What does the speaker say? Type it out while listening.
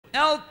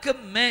Elke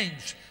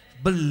mens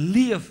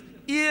beleef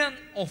een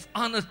of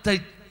ander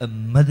tyd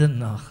 'n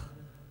middernag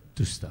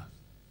toestand.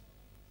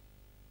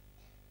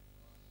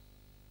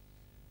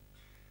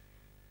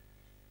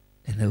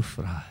 En nou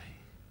vra hy,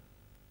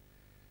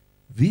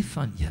 wie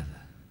van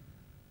julle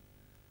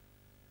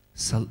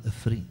sal 'n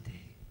vriend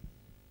hê?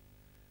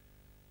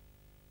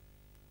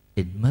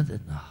 In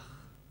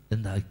middernag,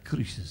 in daai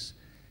krisis,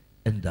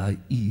 in daai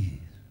uur,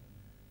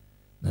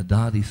 na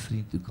daardie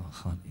vriend toe kan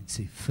gaan en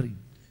sê,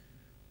 vriend,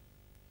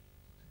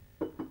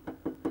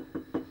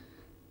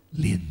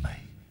 leen my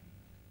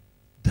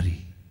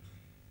 3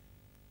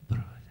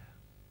 brode.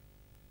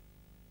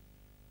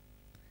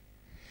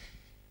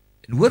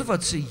 En hoor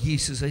wat sê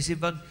Jesus, hy sê,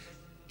 want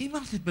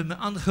iemand het by my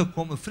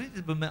aangekom, 'n vriend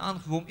het by my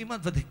aangekom,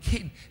 iemand wat ek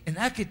ken, en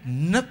ek het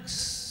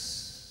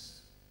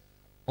niks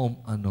om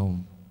aan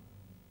hom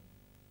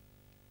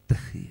te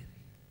gee.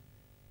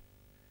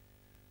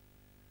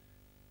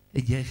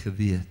 Het jy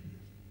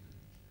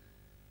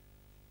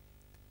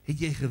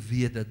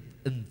geweet dat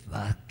in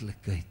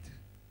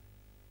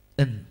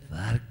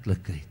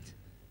werklikheid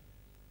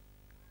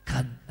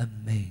kan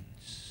 'n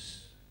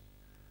mens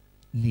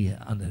nie 'n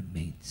ander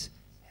mens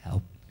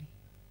help nie.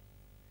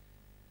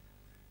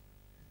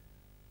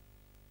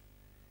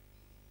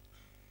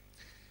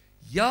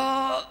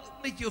 Ja,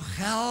 met jou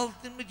geld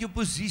en met jou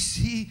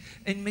posisie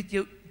en met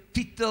jou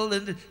titel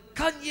en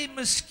kan jy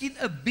miskien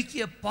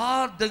 'n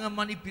paar dinge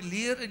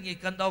manipuleer en jy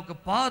kan dalk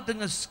 'n paar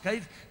dinge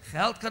skuif.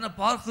 Geld kan 'n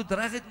paar goed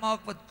reguit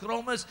maak wat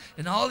krom is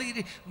en al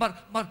hierdie,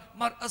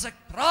 maar as ek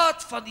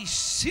praat van die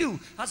siel,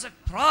 as ek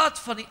praat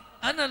van die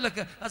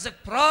innerlike, as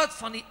ek praat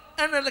van die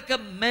innerlike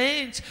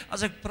mens,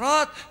 as ek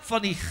praat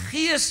van die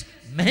gees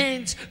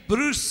mens,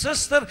 broer,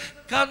 suster,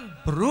 kan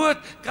brood,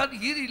 kan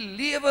hierdie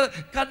lewe,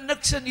 kan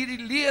niks in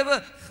hierdie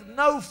lewe,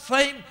 no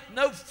fame,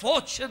 no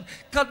fortune,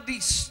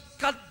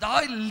 kan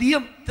daai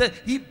leemte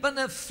hier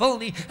binne vul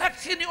nie. Ek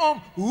gee nie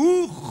om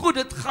hoe goed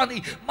dit gaan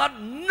nie, maar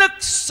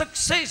niks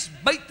sukses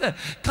buite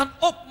kan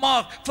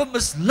opmaak vir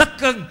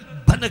mislukking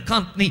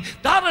binnekant nie.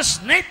 Daar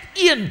is net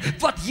een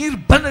wat hier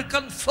binne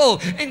kan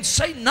vul en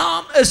sy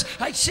naam is,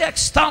 hy sê ek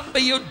staan by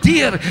jou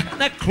deur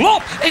en ek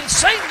klop en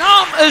sy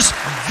naam is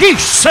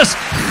Jesus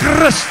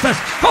Christus.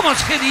 Kom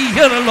ons gee die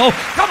Here lof.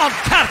 Kom ons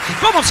kerk,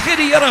 kom ons gee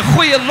die Here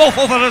goeie lof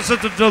of as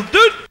dit wil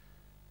doen.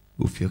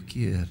 Hoeveel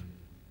keer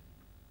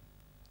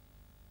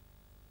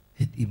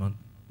het iemand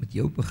met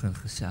jou begin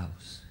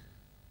gesels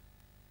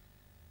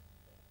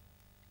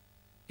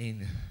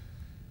en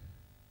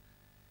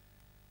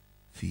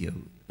vir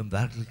jou in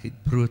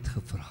werklikheid brood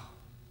gevra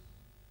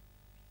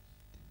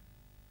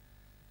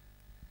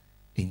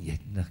en jy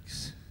het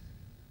niks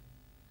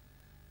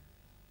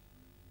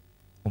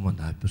om aan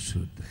daai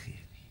persoon te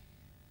gee nie.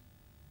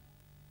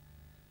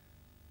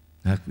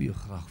 Nou ek wil jou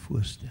graag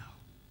voorstel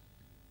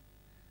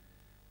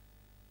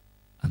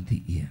aan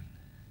die een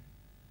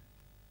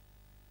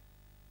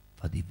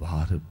wat die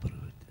ware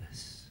brood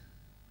is.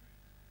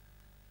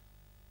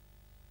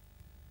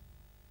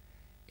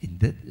 En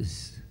dit is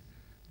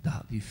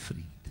daardie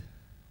vriend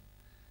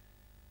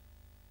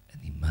in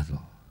die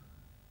middel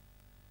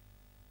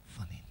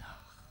van die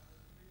nag.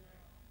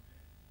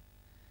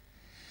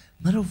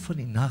 Middel van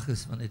die nag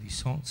is wanneer die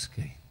son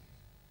skyn.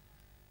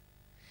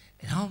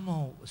 En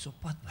almal is op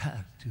pad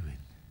werk toe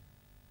en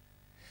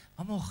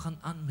almal gaan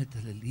aan met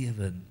hulle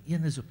lewe en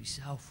een is op die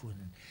selfoon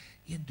en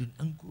een doen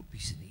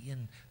inkopies en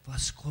een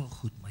was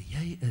skoolgoed, maar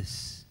jy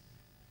is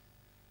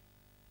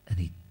in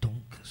die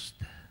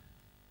donkerste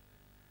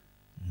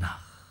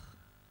nag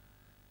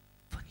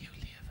van jou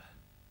lewe.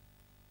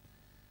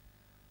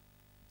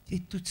 Jy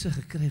het toetse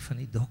gekry van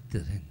die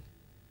dokter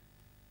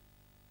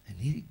en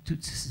hierdie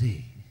toetse sê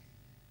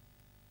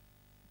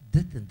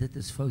dit en dit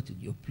is fout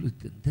in jou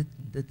bloed en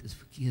dit is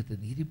verkeerd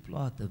en hierdie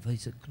plaat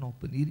wys 'n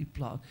knop en hierdie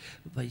plaat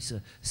wys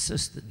 'n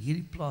cyst en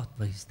hierdie plaat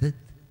wys dit.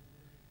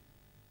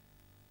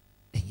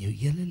 En jou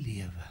hele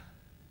lewe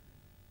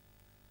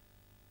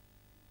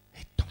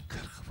het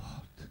donker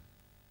geword.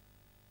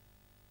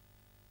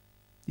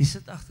 Jy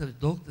sit agter 'n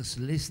dokter se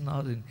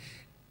lesenaar en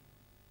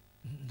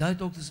daai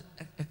dokters,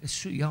 ek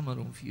is so jammer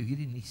om vir jou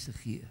hierdie nuus te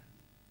gee.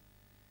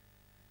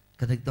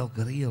 Kan ek dalk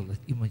reël dat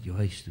iemand jou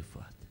huis toe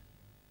vat?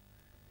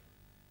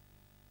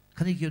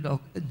 Kan ek jou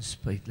dalk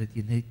inspuit dat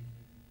jy net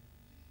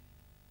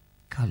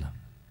kalm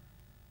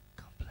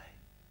kan bly?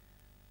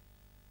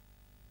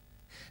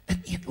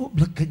 In een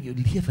oomblik kan jou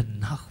lewe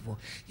nag word.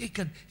 Jy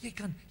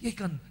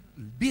kan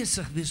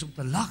besig wees om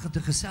te lag en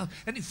te gesels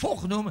en die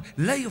volgende oomblik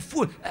lê jy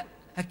voor.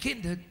 Ek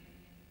ken dit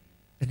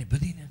in die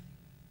bediening.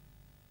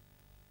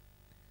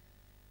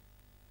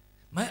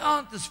 My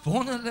aand is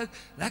wonderlik,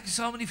 lekker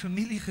saam met die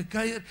familie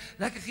gekuier,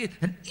 lekker geëet,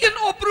 en een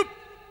oproep.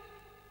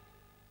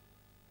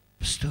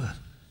 Pastoor,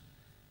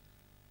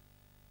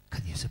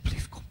 kan jy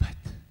asseblief kom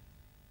bid?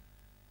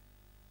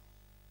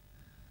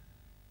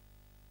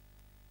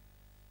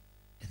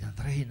 En dan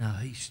ry jy na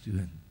huis toe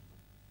en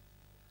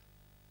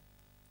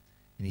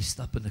jy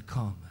stap in 'n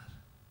kamer.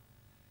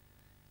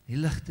 Die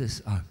ligte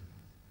is aan,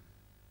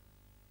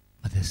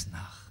 maar dit is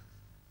nag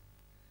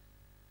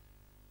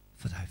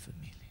vir daai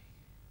familie.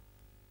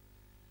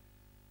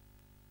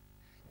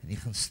 jy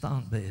gaan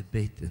staan by 'n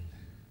bed en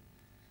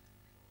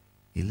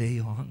jy lê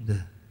jou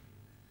hande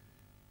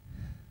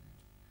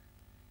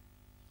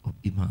op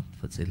iemand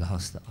wat sy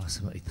laaste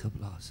asem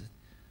uitgeblaas het.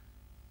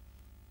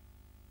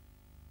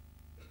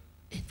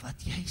 En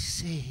wat jy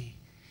sê,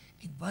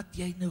 en wat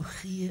jy nou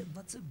gee,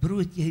 wat se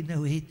brood jy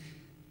nou het,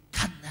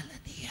 kan hulle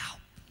nie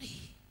help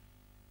nie.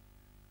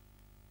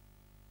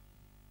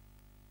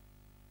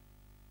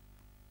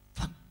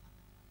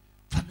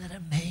 Wanneer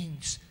 'n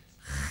mens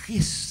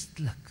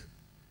geestelik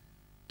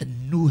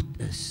in nood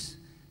is,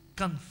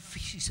 kan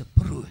fisiese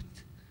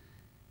brood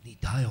nie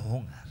daai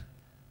honger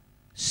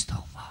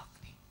stil maak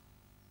nie.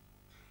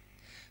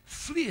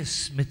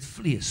 Vlees met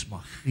vlees,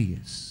 maar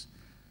gees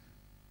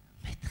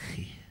met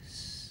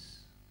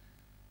gees.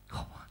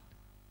 Kom aan.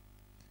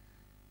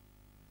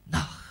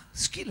 Nag,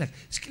 skielik.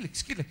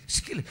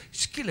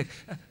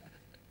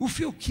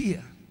 Hoeveel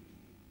keer?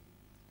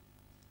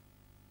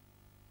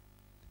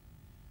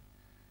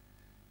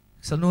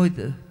 Ek sal nooit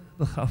 'n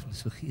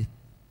begrafnis vergeet.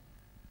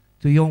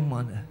 Toe jong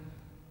manne,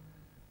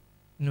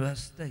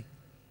 universiteit.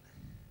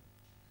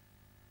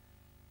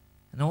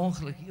 En 'n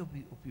ongeluk hier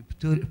op die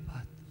Pretoria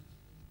pad.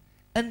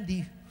 In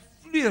die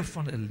vleur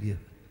van 'n lewe.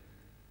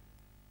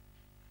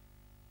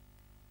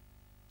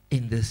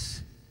 En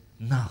dis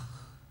nag.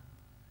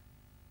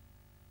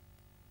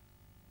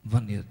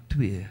 Wanneer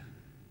 2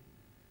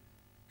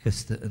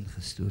 kiste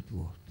ingestoot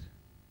word.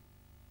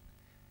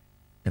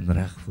 En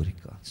reg voor die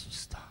kansel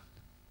staan.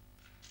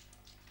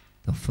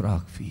 Dan vra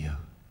ek vir jou,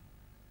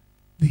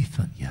 wie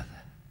van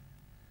julle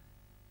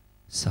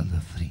sal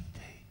 'n vriend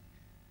hê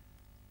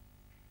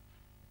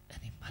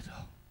in die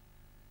middel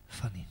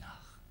van die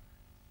nag,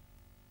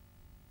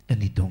 in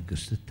die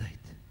donkerste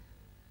tyd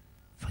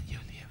van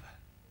jou lewe?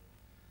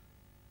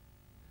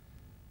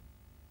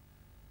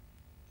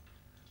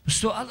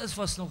 So alles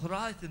was nog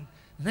right en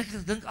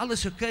ek dink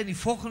alles oké, en die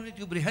volgende net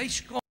toe by die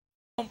huis kom,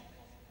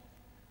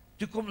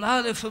 toe kom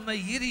later vir my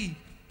hierdie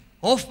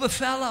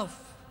hofbevel af.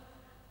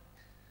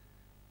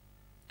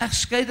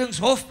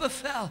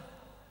 Egskeidingshofbevel.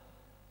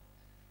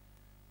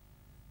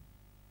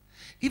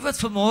 Jy wat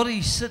vanmôre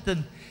hier sit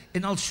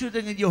en al so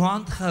ding in jou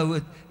hand gehou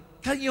het,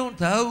 kan jy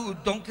onthou hoe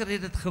donker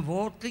het dit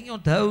geword? Kan jy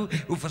onthou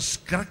hoe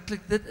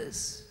verskriklik dit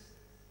is?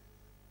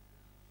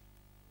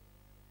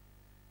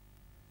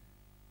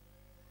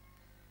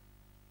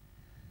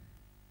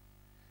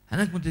 En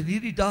ek moet in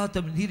hierdie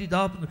datum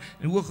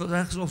en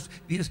Hooggeregshof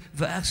wees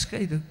vir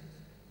egskeiding.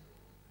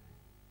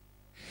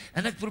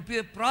 En ek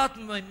probeer praat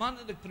met my man,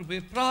 en ek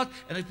probeer praat,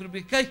 en ek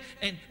probeer kyk,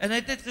 en hy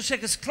het net gesê,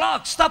 ek is klaar,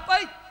 ek stap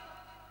uit.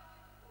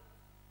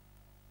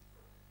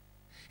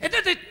 En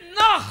dit het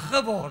nag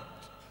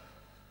geword.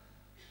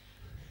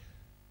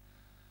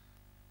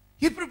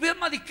 Jy probeer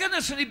maar die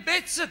kinders in die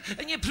bed sit,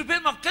 en jy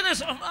probeer maar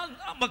kinders aan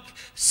my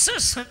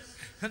sis,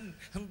 en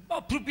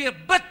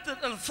probeer bid,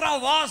 en hulle vra,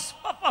 waar is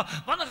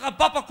papa, wanneer gaan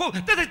papa kom?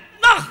 Dit het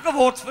nag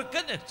geword vir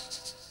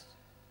kinders.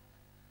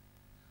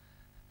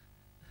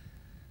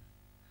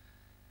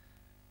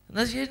 En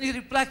as jy in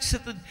hierdie plek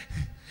sit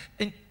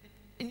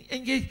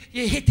en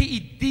jy het die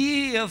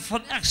idee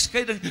van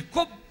egskeiding,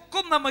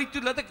 kom na my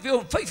toe, laat ek vir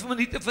jou 5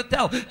 minute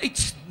vertel.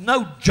 It's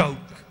no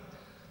joke.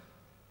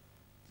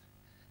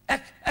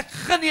 Ek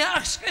gaan nie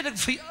egskeiding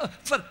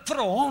vir 'n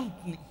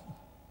hond nie.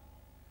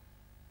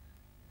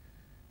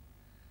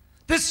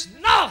 Dis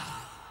nag.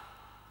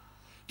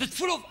 Dit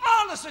voel of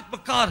alles uit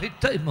mekaar het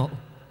Tema.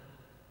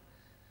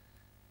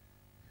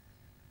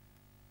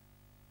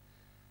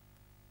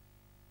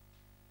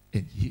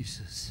 En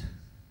Jesus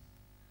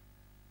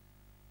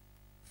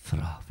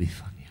vra, wie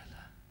van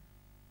julle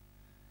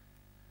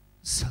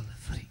sal 'n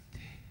vriend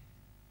hê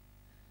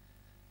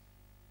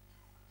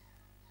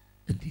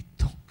in die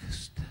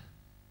donkerste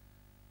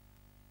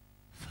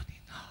van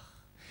die nag?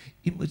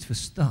 Jy moet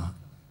verstaan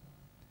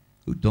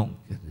hoe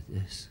donker dit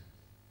is.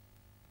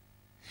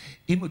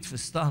 Jy moet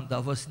verstaan,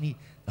 daar was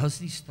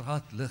nie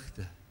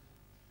straatligte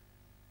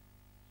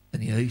in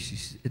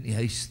die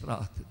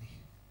huisstrate nie.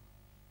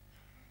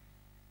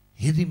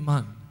 Hierdie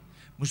man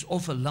moes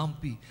of 'n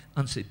lampie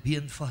aan sy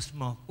been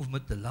vasmaak, of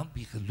met 'n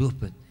lampie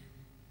geloop het.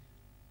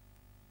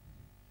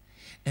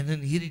 En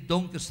in hierdie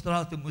donker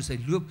strate moes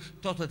hy loop,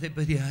 totdat hy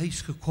by die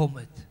huis gekom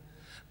het,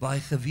 waar hy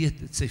geweet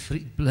het, sy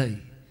vriend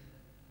bly.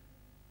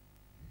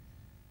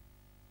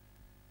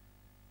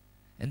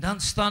 En dan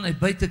staan hy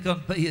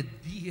buitekant by 'n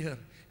deur,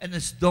 en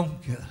is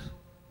donker,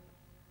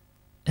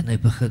 en hy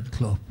begin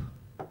klop.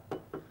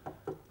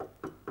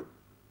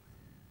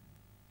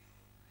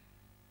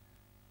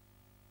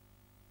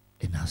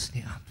 En as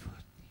nie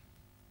antwoord nie.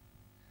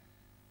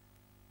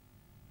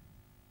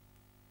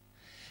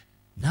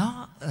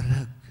 Na 'n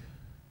ruk,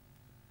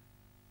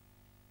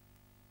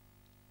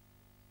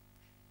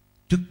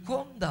 toe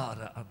kom daar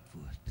 'n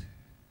antwoord.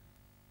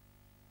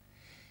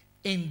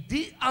 En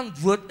die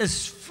antwoord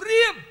is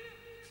vreemd.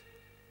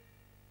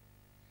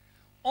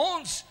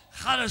 Ons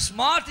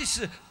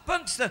charismatiese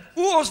Pinkster,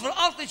 ons wil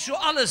altyd so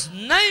alles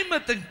neem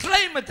het en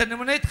claim het, en dit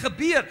moet net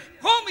gebeur.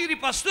 Kom hierdie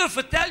pastoor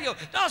vertel jou,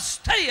 daar's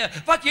tye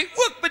wat jy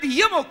ook by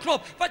die hemel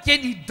klop, wat jy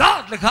nie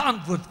dadelike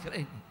antwoord kry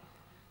nie.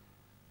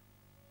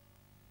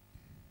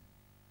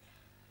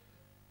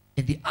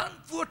 En die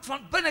antwoord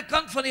van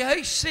binnekant van die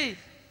huis sê,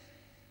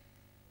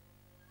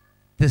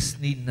 dis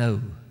nie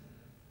nou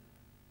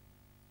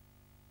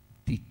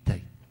die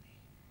tyd nie.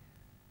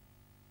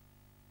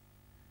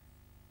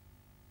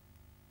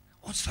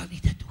 Ons sal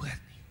nie dit hoor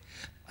nie,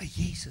 maar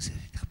Jesus het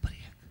dit gepreek.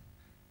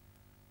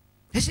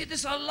 Hy sê,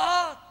 dis al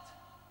laat.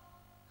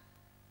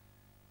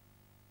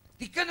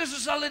 Die kinders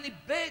is al in die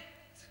bed.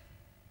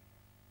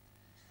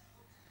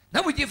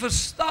 Nou moet jy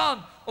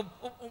verstaan,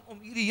 om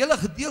hierdie hele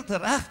gedeelte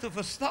reg te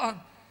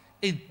verstaan,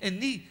 en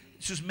nie,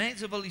 soos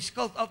mense wil die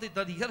skuld altyd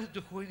na die Here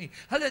toe gooi nie.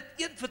 Hulle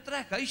het een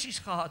vertrek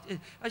huisies gehad.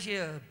 As jy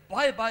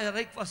baie, baie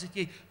ryk was, het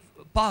jy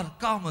 'n paar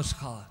kamers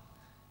gehad.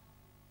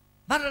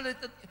 Maar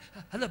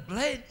hulle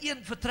bly in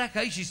een vertrek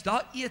huisies,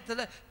 daar eet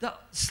hulle, daar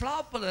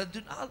slaap hulle,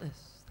 doen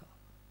alles.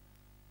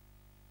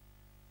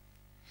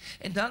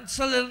 En dan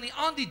sal hulle nie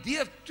aan die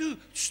deur toe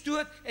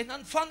stoot, en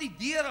dan van die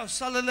deur af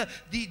sal hulle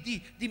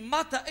die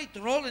matte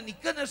uitrol, en die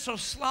kinders sal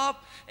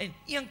slaap, en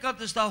een kant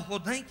is daar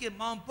gordyntjie, en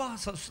ma en pa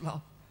sal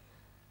slaap.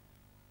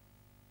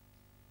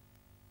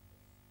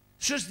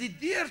 Soos die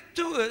deur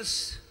toe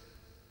is,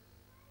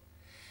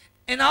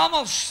 en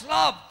almal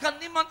slaap, kan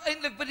niemand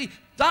eintlik by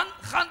dan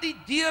gaan die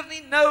deur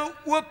nie nou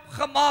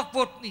oopgemaak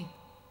word nie.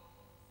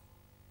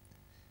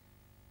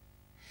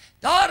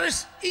 Daar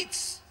is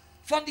iets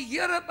van die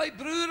Here by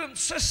broer en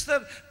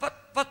suster,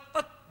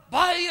 wat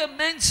baie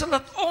mense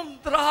laat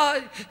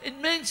omdraai, en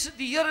mense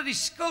die Here die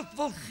skuld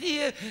wil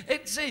gee,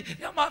 en sê,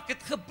 ja maar ek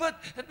het gebid,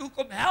 en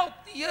hoekom help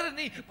die Here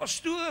nie,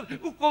 pastoor,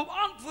 hoekom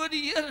antwoord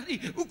die Here nie,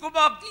 hoekom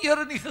maak die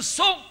Here nie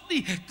gesond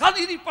nie, kan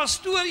hierdie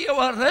pastoor jou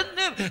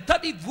herinner,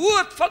 dat die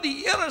woord van die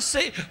Here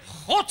sê,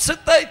 God se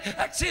tyd,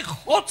 ek sê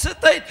God se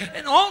tyd,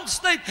 en ons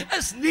tyd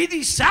is nie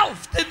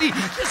dieselfde nie,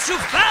 dit is so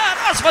ver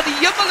as wat die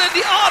hemel en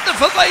die aarde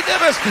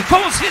verwyder is,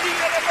 kom ons sê die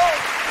Here wil.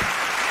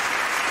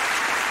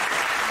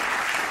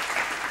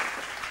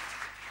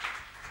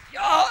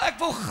 Ja, ek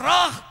wil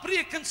graag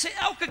preek en sê,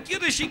 elke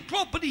keer as jy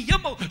klop in die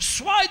hemel,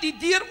 swaai die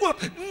deur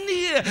oop.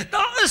 Nee,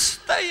 daar is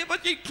tye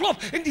wat jy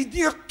klop en die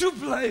deur toe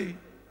bly.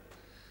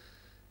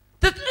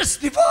 Dit is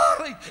die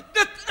waarheid,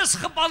 dit is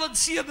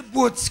gebalanseerde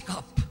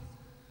boodskap.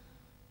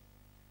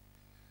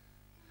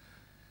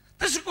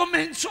 Dis hoekom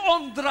mense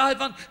omdraai,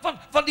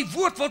 want die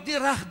woord word nie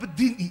reg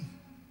bedien nie.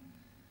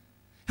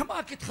 Ja,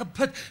 maar ek het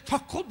gebid,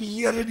 van kon die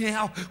Here nie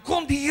help,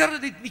 kon die Here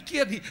dit nie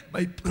keer nie,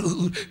 my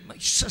broer, my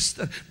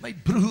suster, my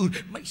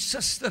broer, my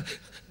suster,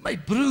 my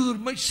broer,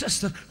 my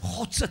suster,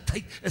 God se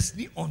tyd is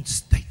nie ons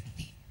tyd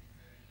nie.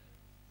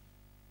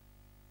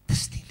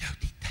 Dis nie nou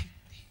die tyd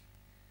nie.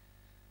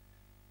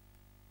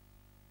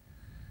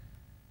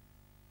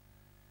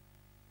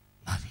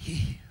 Maar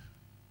hier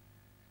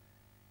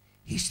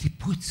is die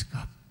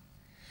boodskap,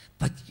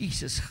 wat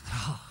Jesus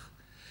graag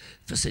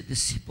vir sy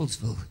disippels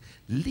wil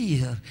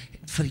leer,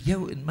 en vir jou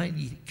en my in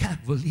die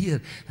kerk wil leer,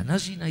 en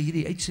as jy na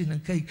hierdie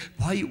uitsending kyk,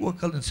 waar jy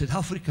ook al in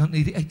Suid-Afrika na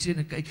hierdie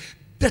uitsending kyk,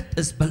 dit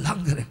is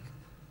belangrik.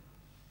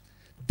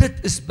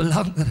 Dit is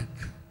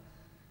belangrik.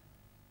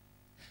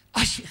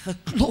 As jy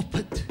geklop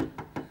het,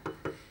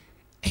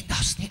 en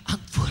daar's nie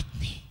antwoord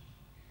nie,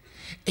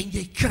 en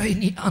jy kry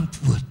nie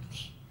antwoord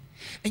nie,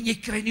 en jy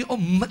kry nie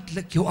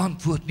onmiddellik jou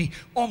antwoord nie,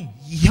 om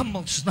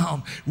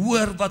hemelsnaam,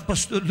 hoor wat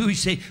pastoor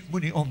Louis sê,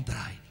 moenie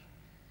omdraai.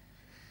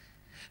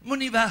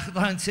 Moenie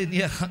wegdraai en sê,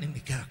 nee, ek gaan nie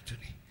meer kerk toe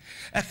nie.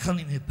 Ek gaan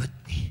nie meer bid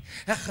nie.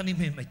 Ek gaan nie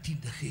meer my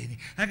 10de gee nie.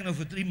 Ek het nou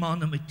vir 3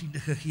 maande my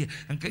 10de gegee,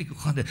 en kyk hoe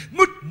gaan dit.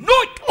 Moet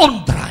nooit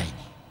omdraai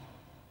nie.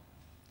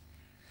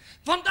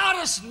 Want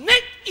daar is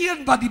net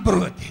een wat die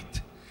brood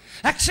het.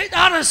 Ek sê,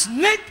 daar is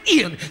net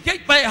een. Jy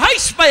het my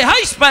huis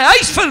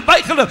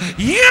verbygeloop.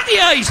 Hierdie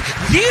huis,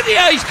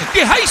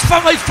 die huis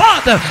van my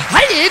Vader.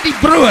 Hy het die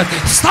brood.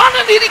 Staan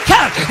in hierdie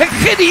kerk. Ek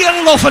gee die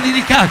Here lof in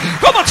hierdie kerk.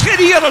 Kom ons gee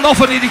die Here lof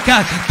in hierdie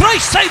kerk.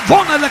 Prys sy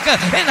wonderlike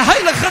en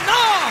heilige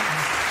naam.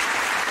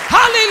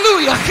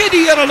 Halleluja, gee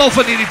die Here lof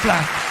in hierdie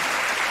plek.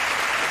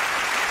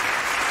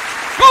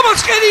 Kom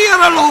ons gee die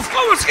Here lof,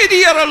 kom ons gee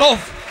die Here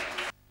lof.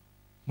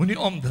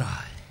 Moenie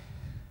omdraai.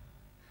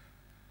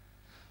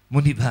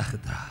 Moenie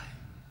wegdraai.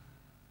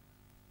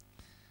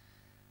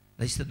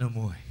 Luister nou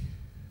mooi.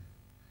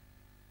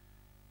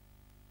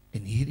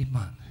 En hierdie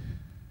man,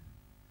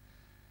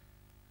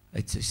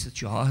 uit sy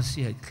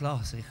situasie, hy het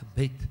klaar sy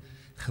gebid,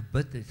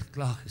 het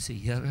klaar gesê,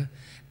 Here,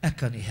 ek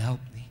kan nie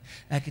help nie.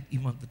 Ek het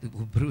iemand wat ek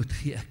wil brood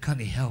gee, ek kan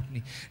nie help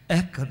nie.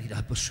 Ek kan nie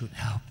daai persoon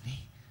help nie.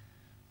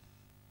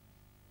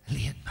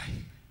 Leen my.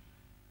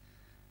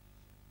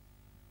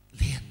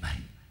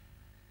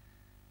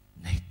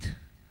 Net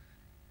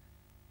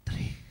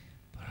 3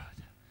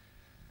 brode.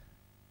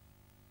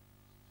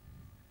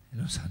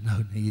 En ons gaan nou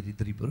na hierdie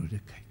 3 brode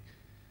kyk.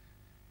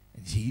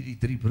 En as jy hierdie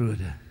 3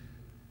 brode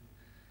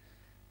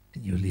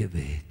in jou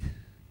lewe het,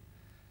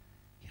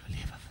 jou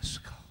lewe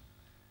verskil.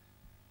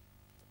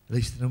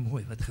 Luister nou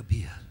mooi wat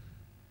gebeur.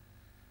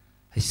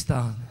 Hy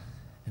staan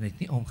en hy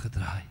het nie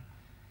omgedraai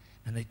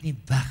en hy het nie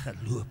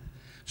weggeloop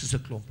soos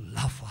 'n klomp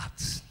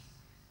lafaards.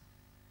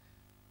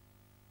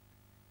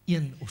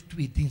 1 of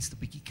 2 dienste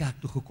bietjie kerk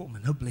toe gekom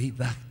en nou bly hy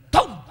weg.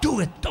 Don't do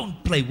it,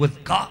 don't play with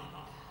God.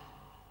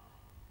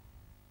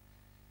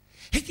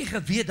 Het jy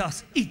geweet,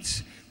 daar's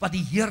iets wat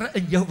die Here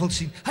in jou wil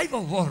sien? Hy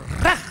wil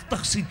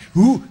regtig sien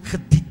hoe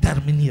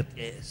gedetermineerd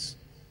jy is.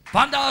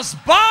 Want daar's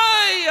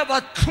baie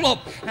wat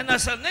klop, en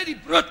as hulle net die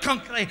brood kan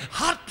kry,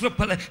 hardloop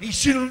hulle, en jy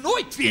sien hulle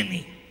nooit weer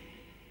nie.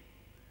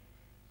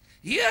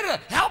 Here,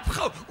 help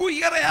gou. O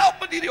Here, help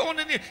met hierdie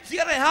onderneming.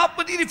 Here, help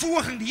met hierdie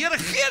verhoging. Die Here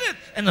gee dit,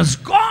 en is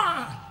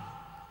gone.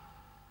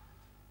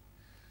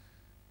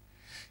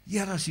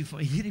 Here, as jy vir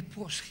hierdie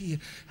pos gee,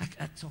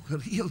 ek sal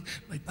gereeld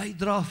my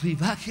bydrae vir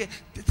die werk gee,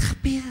 dit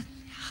gebeur nie.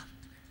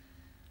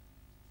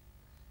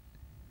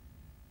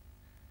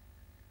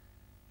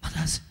 Maar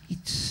daar is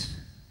iets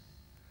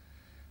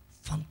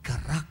van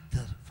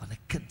karakter van 'n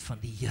kind van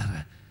die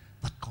Here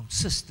wat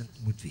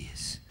consistent moet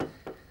wees.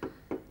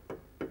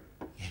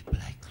 Jy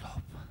bly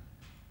klop.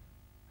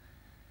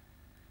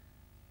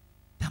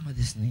 Ja, maar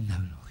dis nie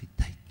nou nog die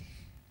tyd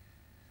nie.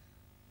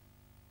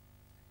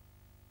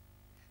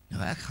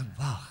 Nou ek gaan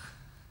wag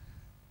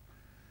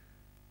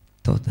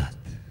totdat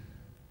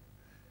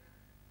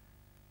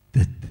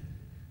dit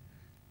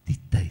die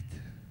tyd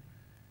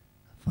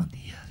van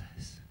die Here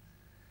is.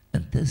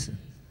 Intussen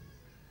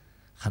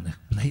gaan ek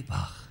bly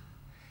wag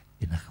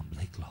en ek gaan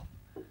bly klop.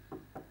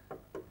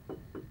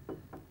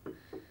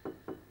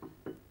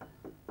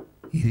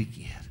 Hierdie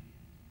keer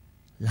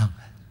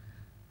langer.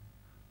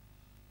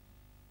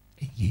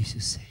 En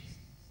Jesus sê,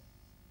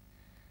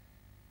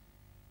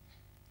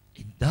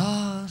 en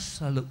daar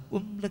sal 'n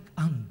oomblik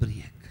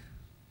aanbreek.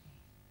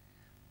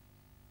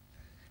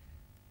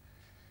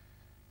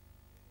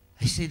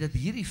 Hy sê dat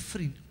hierdie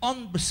vriend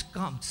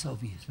onbeskaamd sal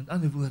wees. Met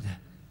ander woorde,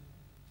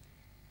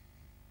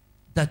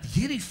 dat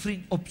hierdie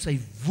vriend op sy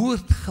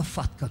woord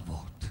gevat kan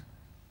word.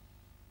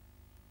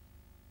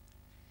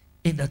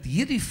 En dat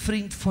hierdie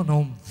vriend van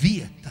hom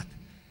weet dat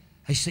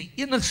hy sy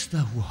enigste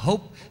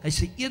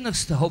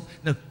hoop,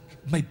 nou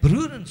my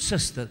broer en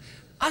suster,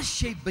 as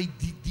jy by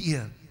die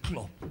deur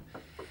klop,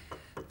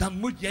 dan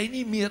moet jy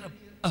nie meer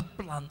 'n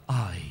plan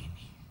A hê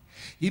nie.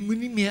 Jy moet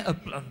nie meer 'n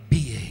plan B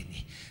hê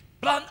nie.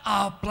 Plan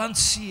A, plan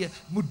C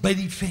moet by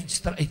die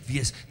venster uit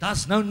wees.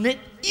 Daar's nou net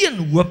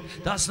een hoop,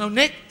 daar's nou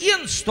net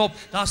een stop,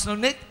 daar's nou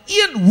net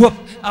een hoop.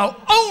 Our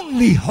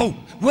only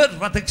hope, hoor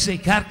wat ek sê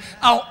kerk,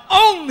 our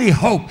only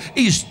hope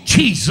is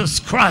Jesus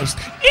Christ.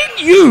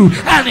 In you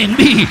and in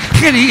me,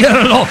 gee die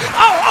Here lof.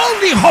 Our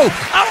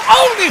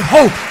only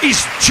hope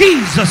is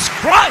Jesus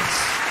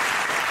Christ.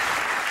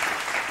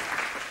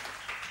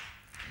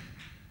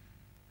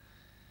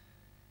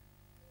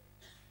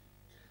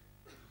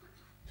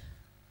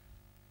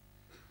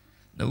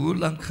 Nou, hoe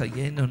lang gaan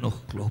jy nou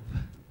nog klop?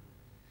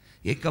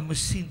 Jy kan my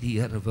sien, die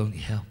Here wil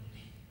nie help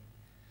nie.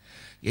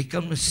 Jy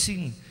kan my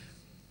sien,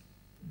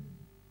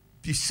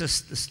 die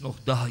susters nog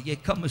daar. Jy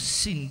kan my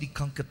sien, die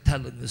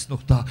kankertelling is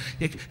nog daar.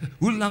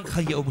 Hoe lang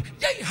gaan jy op?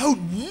 Jy hou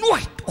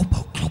nooit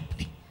ophou klop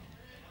nie.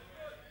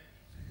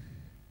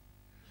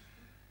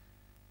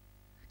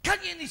 Kan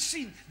jy nie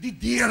sien, die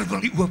deur wil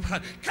nie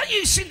oopgaan? Kan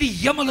jy sien, die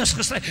hemel is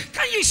gesluit?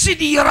 Kan jy sien,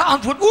 die Here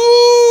antwoord?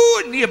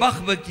 Nee, wag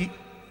 'n bietjie.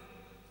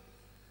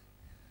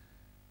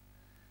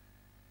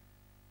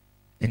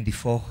 En die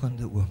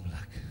volgende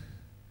oomblik,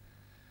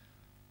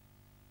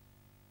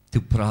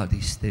 toe praat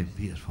die stem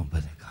weer van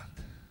binnekant.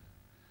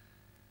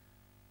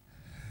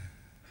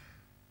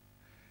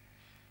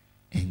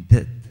 En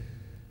dit,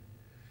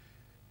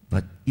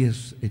 wat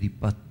eers uit die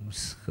pad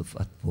moes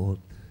gevat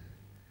word,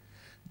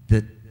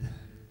 dit,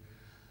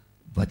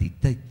 wat die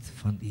tyd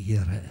van die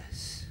Here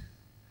is,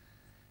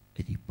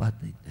 uit die pad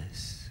uit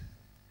is,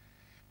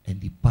 en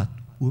die pad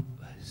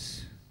oop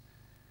is,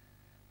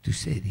 toe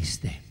sê die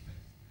stem,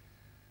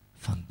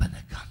 van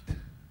binnekant.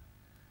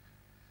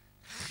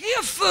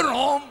 Geef vir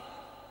hom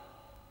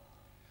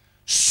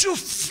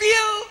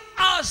soveel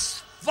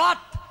as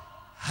wat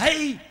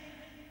hy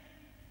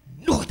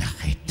nodig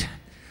het.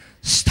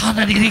 Staan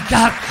in hierdie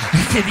kerk,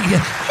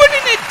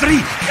 moenie net 3,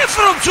 geef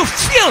vir hom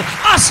soveel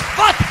as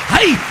wat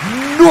hy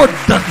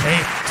nodig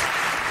het.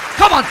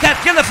 Kom aan kerk,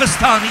 julle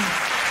verstaan nie.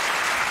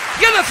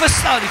 Julle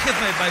verstaan nie, geef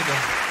my Bybel.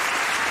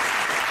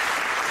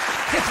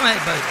 Geef my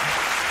Bybel.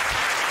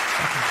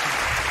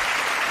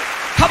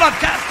 Come on,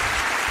 kerk,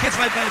 geef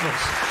my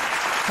Bybels.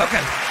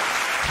 Okay.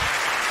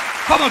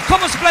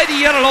 Kom ons bly die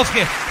Here lof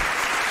gee.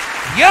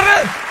 Here,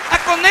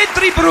 ek wil net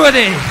 3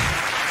 brode hê.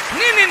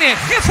 Nee,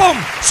 geef hom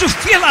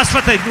soveel as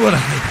wat hy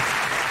nodig het.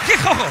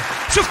 Geef hom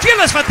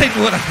soveel as wat hy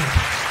nodig het.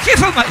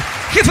 Geef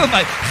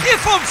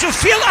hom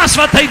soveel as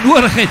wat hy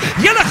nodig het.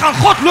 Julle gaan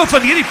God loof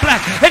in hierdie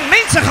plek en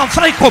mense gaan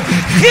vrykom.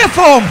 Geef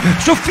hom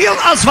soveel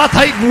as wat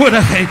hy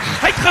nodig het.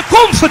 Hy het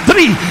gekom vir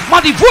 3,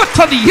 maar die woord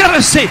van die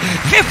Here sê,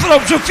 geef vir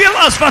hom soveel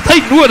as wat hy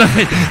nodig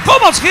het.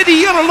 Kom ons gee die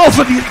Here lof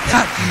in hierdie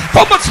kerk.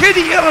 Kom ons gee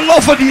die Here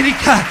lof in hierdie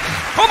kerk.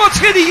 Kom ons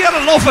gee die Here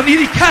lof in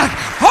hierdie kerk.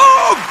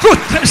 Oh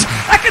goodness,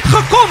 ek het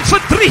gekom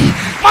vir 3,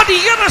 maar die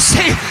Here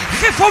sê,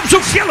 geef hom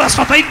soveel as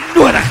wat hy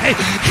nodig het.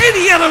 Gee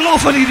die Here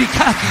lof in hierdie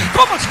kerk.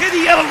 Kom ons gee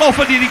die Here lof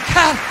in hierdie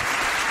kerk.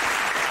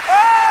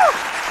 Oh!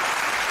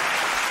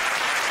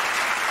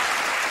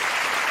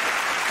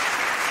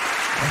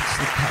 That's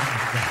the kind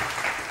of God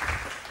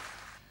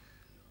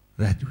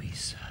that we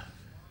serve.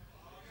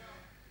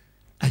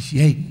 as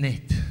jy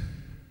net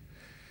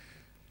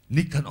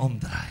nie kan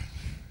omdraai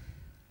nie,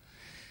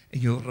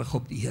 en jou rug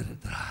op die Here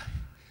draai,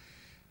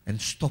 en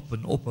stop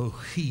en ophou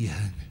gee,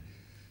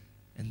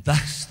 en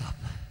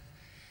wegstap,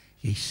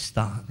 jy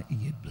staan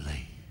en jy bly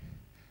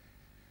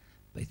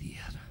by die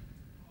Here.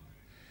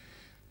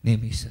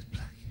 Neem jy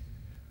sitplek.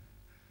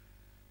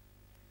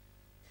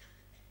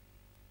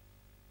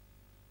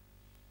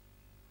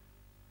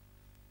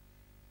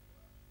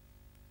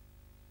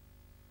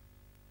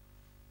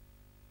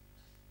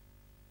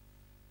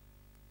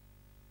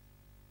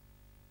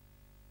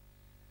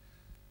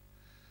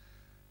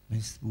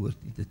 Mens behoort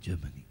nie te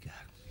gym in die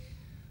kerk nie.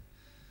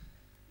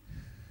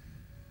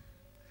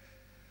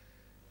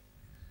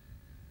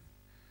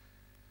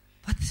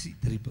 Wat is die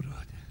 3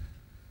 brode?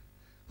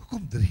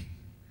 Hoekom 3?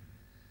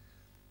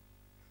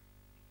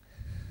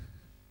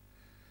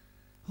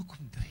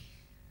 Hoekom 3?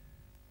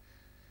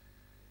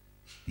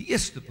 Die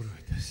eerste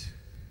brood is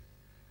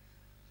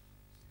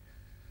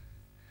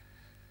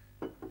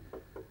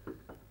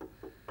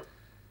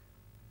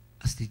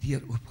as die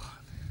deur oopgaan,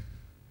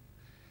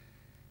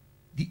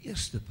 die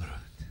eerste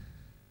brood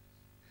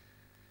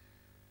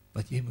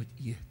wat jy moet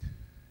eet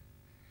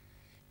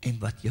en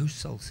wat jou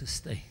sal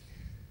sustain,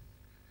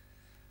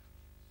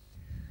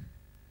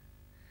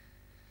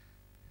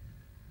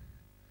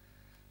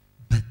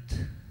 bid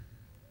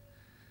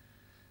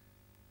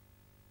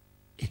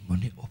en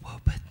moenie ophou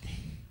bid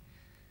nie,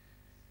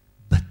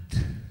 bid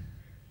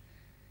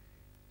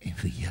en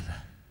vir julle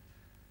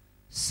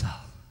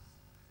sal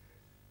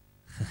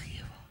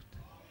gegee word.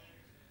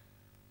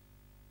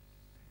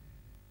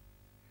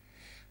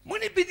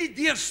 Moenie by die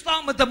deur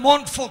staan met 'n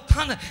mond vol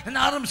tande en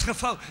arms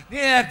gevou.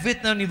 Nee, ek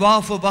weet nou nie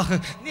waarvoor wag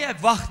ek. Nee, ek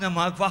wag nou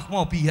maar, ek wag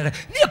maar op die Here.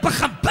 Nee,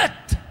 begin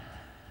bid.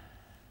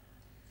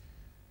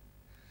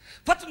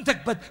 Wat moet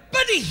ek bid?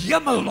 Bid die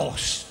hemel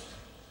los.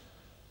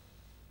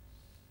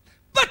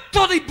 Bid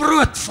tot die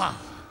brood val.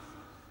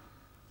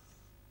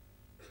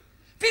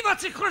 Wie wat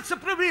is die grootste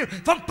probleem?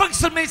 Van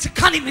Pinkstermense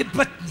kan nie meer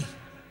bid nie.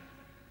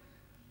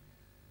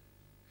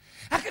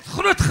 Ek het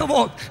groot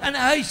geword in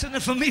 'n huis en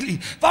 'n familie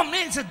waar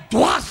mense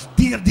dwars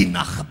deur die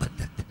nag gebid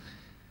het.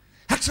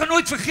 Ek sal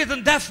nooit vergeet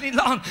in Daphne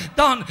Laan,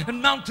 dan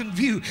in Mountain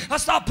View,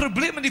 as daar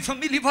probleme in die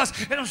familie was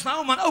en ons na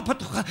ouma en oupa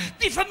toe gaan,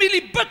 die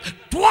familie bid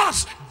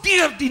dwars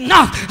deur die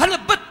nag. Hulle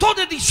bid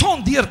totdat die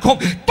son deurkom,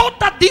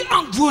 totdat die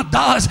antwoord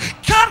daar is.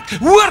 Kerk,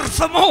 hoor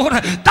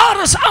vanmôre,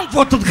 daar is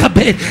antwoord op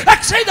gebed.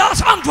 Ek sê daar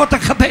is antwoord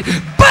op gebed.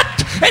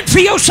 Bid en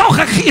vir jou sal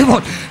gegee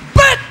word.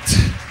 Bid.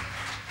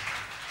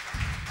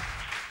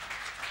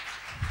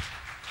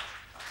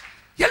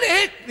 Julle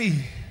het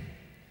nie,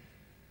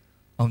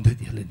 omdat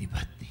julle nie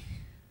bid nie.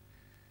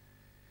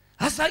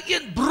 As daar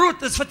een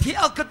brood is wat jy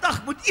elke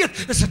dag moet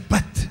eet, is dit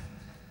bid.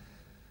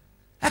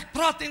 Ek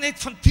praat nie net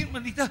van 10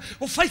 minute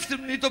of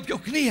 15 minute op jou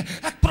knieë.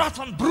 Ek praat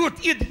van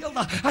brood eet die hele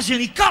dag. As jy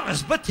in die kar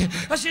is, bid jy.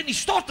 As jy in die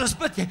stort is,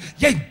 bid jy.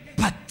 Jy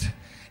bid.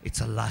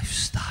 It's a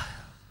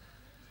lifestyle.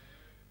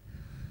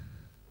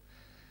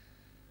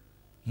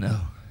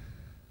 Nou,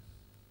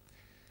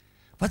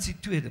 wat is die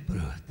tweede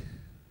brood?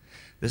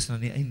 Dis nou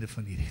die einde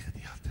van hierdie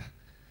gedeelte.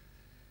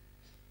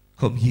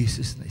 Kom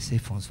Jesus en hy sê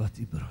vir ons, wat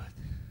die brood?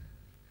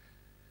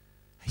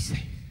 Hy sê,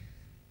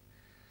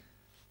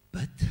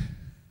 bid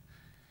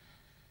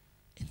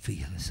en vir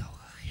julle sal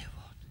gegee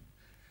word.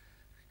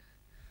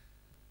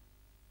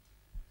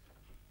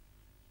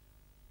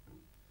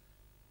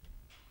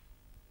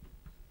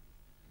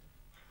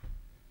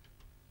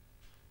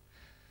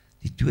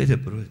 Die tweede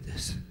brood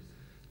is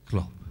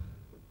klop.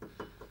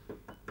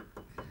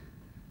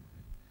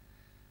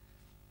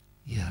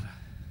 Here,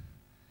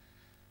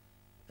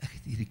 ek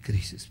het hierdie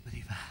krisis by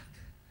die werk.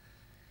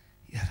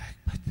 Here, ek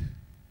bid.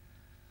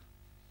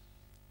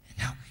 En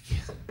elke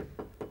keer,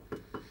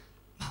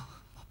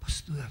 maar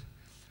pastoor,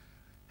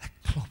 ek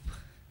klop.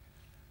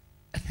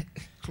 En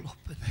ek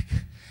klop en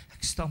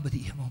ek staan by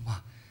die hemel,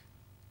 maar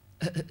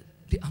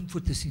die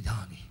antwoord is nie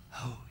daar nie.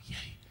 Hou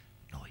jy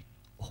nooit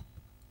op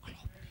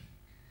klop nie.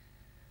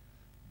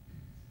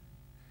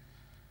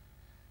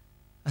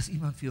 As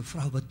iemand vir jou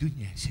vra, wat doen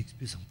jy? Sê ek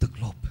besig om te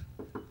klop.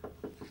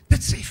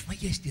 Dit sê vir my,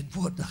 jy is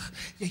teenwoordig,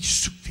 jy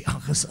soek die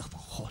aangesig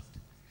van God.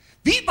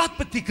 Wie wat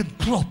beteken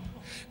klop?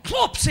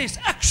 Klop sê,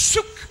 ek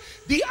soek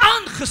die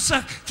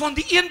aangesig van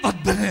die een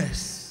wat binne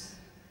is.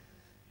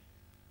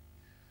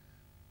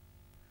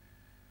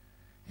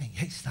 En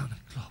jy staan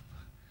en klop.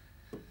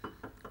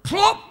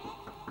 Klop!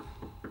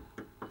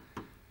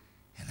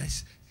 En hy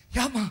sê,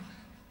 ja maar,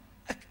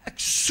 ek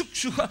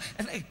soek,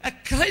 en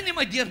ek kry nie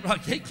my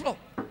deurbraak, jy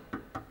klop.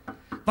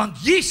 Want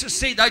Jesus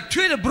sê, die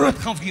tweede brood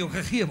gaan vir jou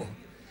gegee word.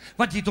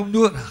 Want jy het hom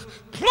nodig.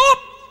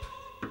 Klop!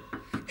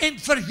 En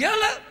vir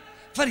julle,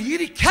 vir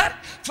hierdie kerk,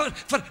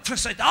 vir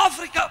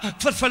Suid-Afrika,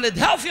 vir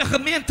Philadelphia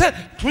gemeente,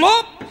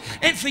 klop,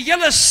 en vir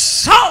julle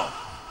sal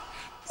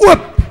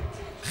oop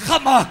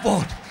gemaak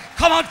word.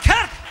 Kom aan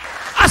kerk,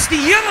 as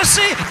die Here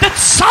sê, dit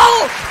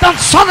sal, dan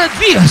sal dit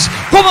wees.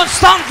 Kom ons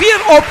staan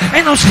weer op,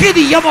 en ons gee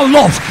die hemel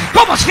lof.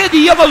 Kom ons gee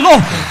die hemel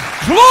lof.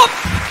 Klop,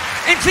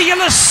 en vir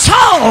julle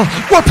sal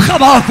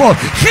oopgemaak word.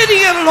 Gee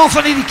die Here lof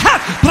in die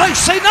kerk,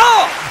 prys sy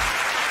naam.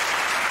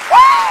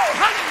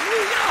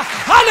 Halleluja,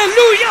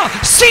 halleluja,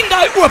 sien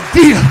daai oop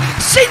deur,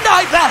 sien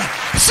daai werk,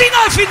 sien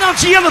daai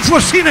finansiële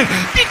voorsiening,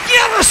 die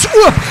deur is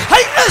oop,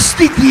 hy is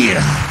die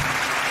deur.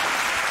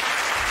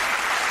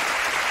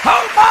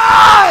 Oh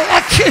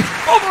my,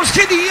 kom ons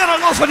gee die Here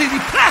lof in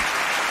die plek.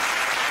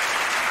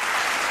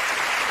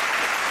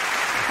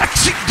 Ek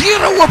sien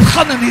deure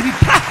oopgaan in hierdie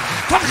plek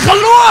van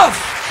geloof.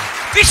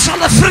 Wie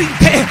sal 'n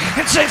vriend hê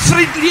en sy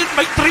vriend leen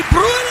my 3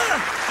 brode?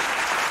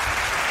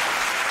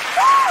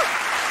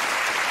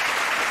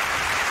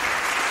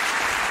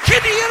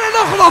 Gee die Here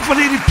nog lof in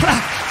hierdie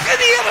plek. Gee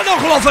die Here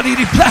nog lof in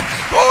hierdie plek.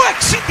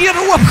 Ek sien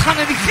deure oopgaan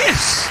in die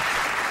gees.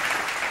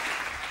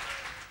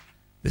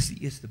 Dis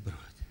die eerste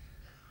brood.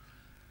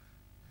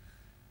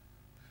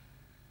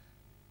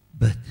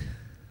 Bid.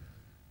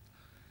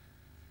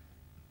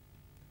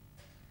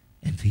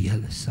 En vir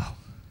julle sal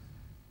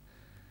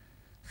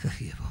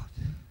gegee word.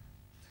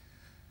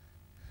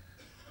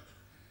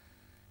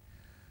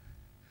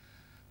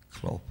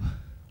 Klop.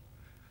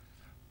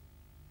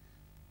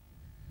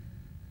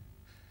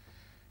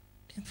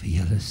 En vir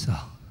julle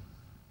sal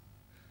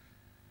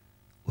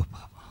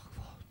oopgemaak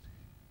word.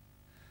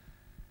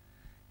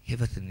 Jy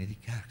wat in die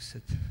kerk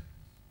sit,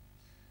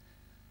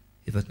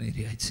 jy wat na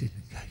die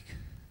uitsending kyk,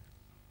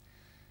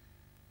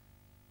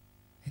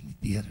 en die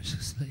deur is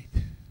gesluit.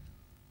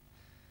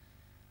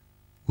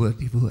 Hoor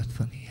die woord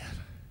van die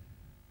Here.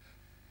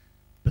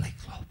 Bly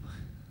klop.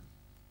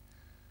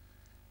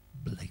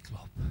 Bly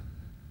klop.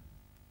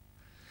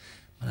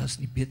 Maar dat is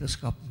nie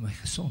beterskap in my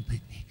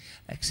gesondheid nie.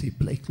 Ek sê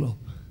bly klop.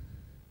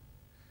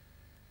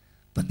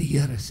 Want die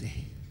Here sê,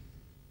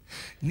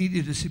 nie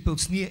die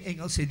disciples, nie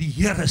engel sê, die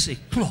Here sê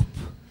klop.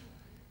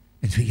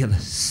 En vir julle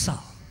sal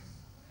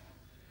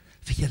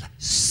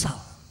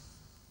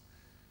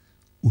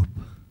oop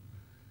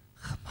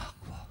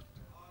gemaak word.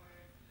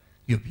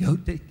 Nie op jou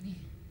tyd nie.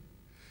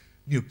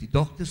 Nie op die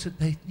dokter se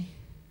tyd nie.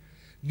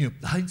 Nie op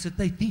daai se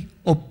tyd nie.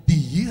 Op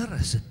die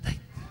Here se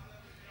tyd.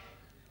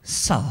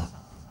 Sal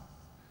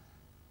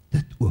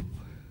dit oop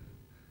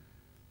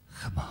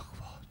gemaak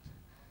word.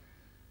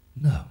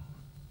 Nou.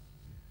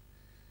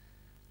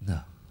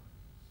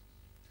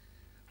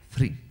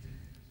 Vriend,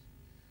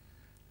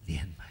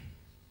 leen my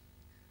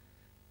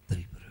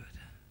 3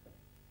 brode.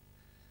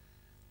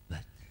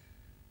 Bid.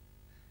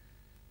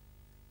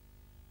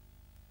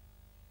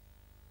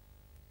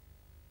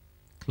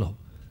 Klop.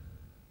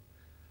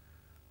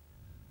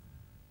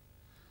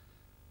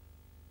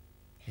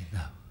 En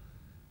nou,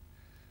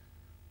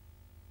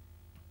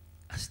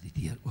 as die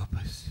deur oop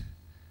is,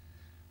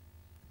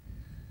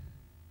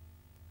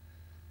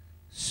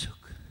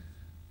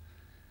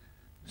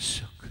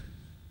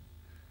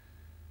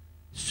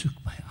 soek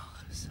my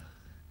aangesig.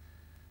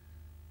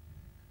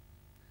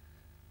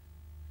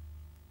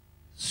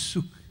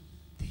 Soek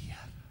die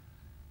Here.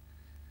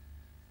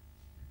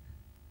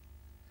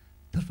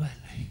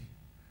 Terwyl hy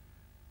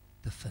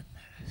te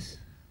vind is.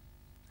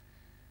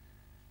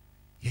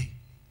 Jy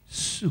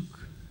soek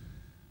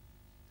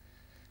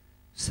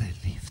sy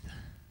liefde,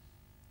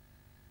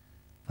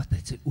 wat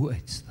uit sy oë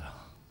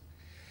uitstraal.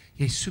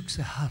 Jy soek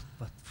sy hart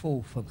wat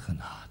vol van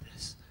genade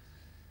is.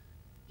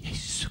 Jy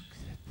soek dit.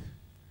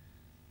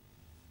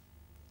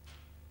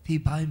 Die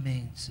baie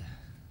mense,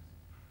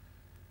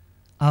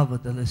 al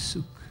wat hulle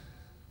soek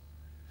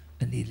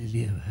in hierdie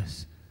lewe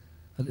is,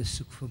 hulle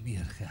soek vir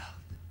meer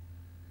geld.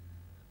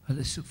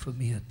 Hulle soek vir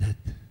meer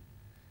dit.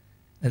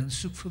 En hulle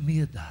soek vir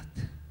meer dat.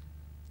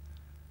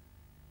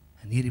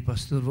 En hierdie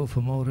pastoor wil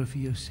vanmôre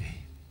vir jou sê,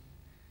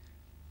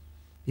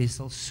 jy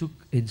sal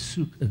soek en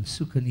soek en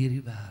soek in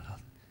hierdie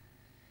wêreld,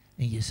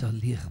 en jy sal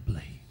leeg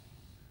bly.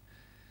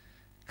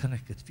 Kan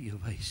ek dit vir jou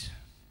wys?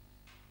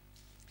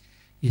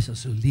 Jy sal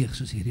so leeg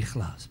soos hierdie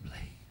glas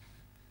bly.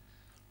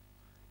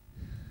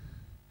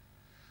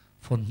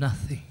 For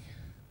nothing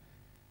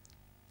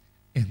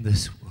in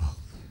this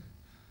world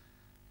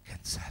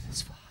can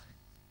satisfy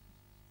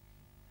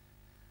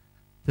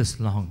this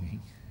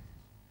longing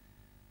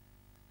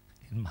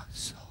in my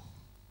soul.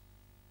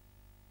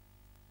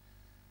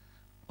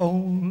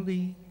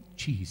 Only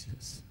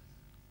Jesus.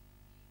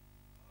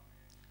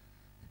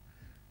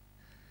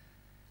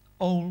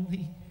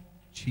 Only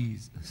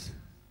Jesus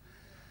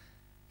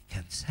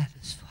can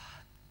satisfy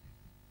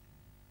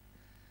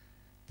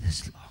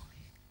this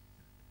longing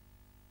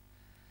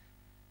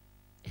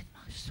in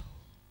my soul.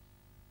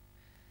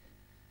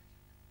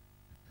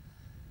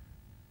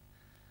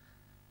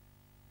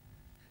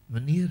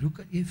 Meneer, hoe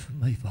kan jy vir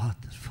my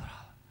water vra?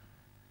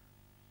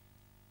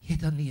 Jy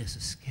dan nie as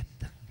 'n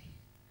skepting nie.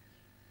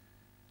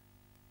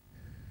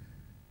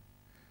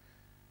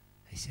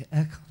 Hy sê,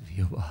 ek gaan vir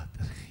jou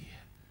water gee,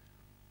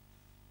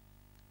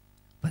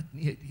 wat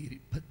nie uit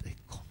hierdie put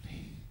uitkom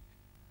nie.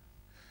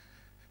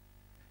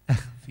 Ek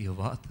gaan vir jou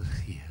water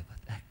gee,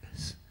 wat ek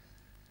is.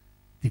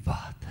 Die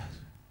water.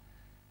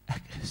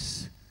 Ek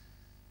is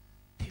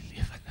die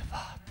lewende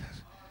water.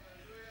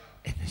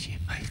 En as jy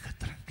my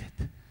gedrink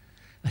het,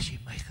 as jy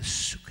my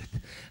gesoek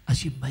het,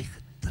 as jy my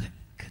gedrink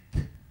het,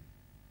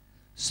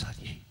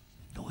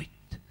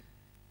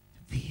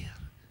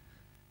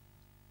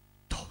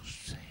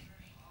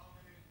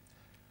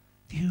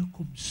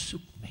 hoekom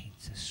soek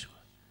mense so?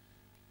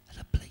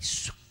 Hulle bly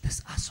soek,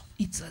 dis asof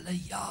iets hulle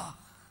jaag.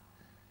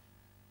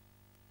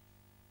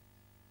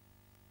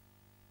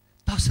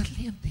 Daar's 'n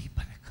leemte hier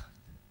binnekant.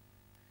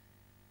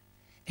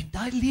 En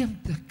daai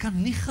leemte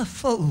kan nie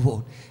gevul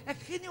word. Ek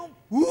gee nie om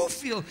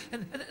hoeveel,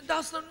 en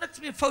daar's nou niks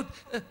meer fout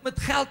met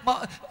geld,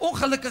 maar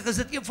ongelukkig is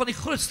dit een van die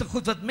grootste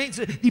goed wat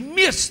mense die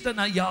meeste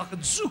na jaag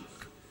en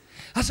soek.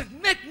 As ek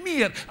net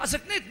meer, as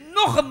ek net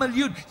nog 1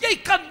 miljoen,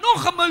 jy kan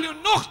nog 1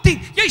 miljoen, nog 10,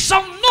 jy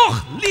sal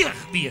nog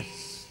leeg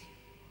wees.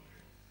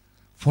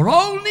 For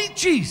only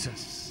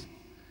Jesus.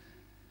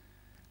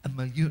 1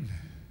 miljoen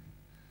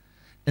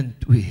en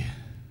 2.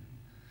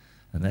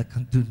 En ek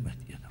kan doen met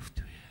 1 of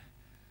 2.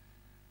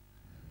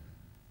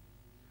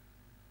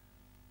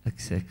 Ek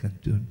sê ek kan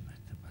doen met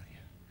 1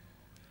 miljoen.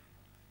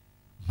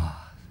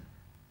 Maar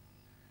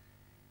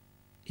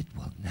it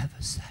will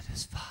never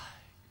satisfy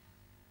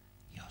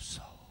your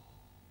soul.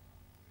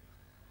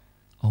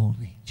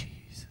 Only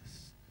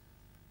Jesus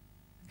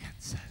can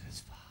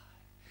satisfy.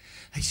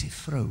 Hy sê,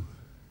 vrou,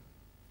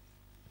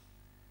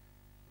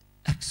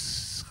 ek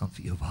gaan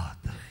vir jou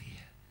water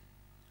gee,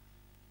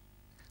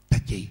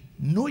 dat jy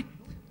nooit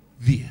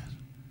weer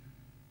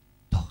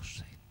dors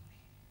het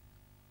nie.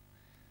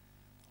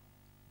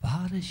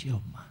 Waar is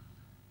jou man?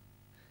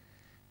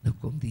 Nou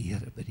kom die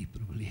Here by die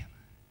probleem.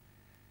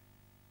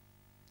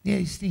 Nee,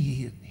 hy is nie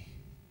hier nie.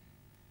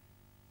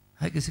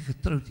 Hy is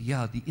getroud,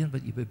 ja, die een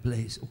wat jy by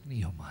bly is ook nie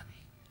jou man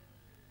nie.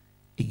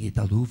 En jy het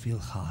al hoeveel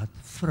gehad,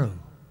 vrou,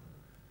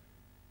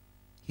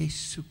 jy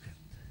is soekend.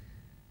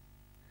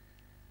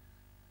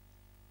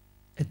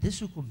 En dis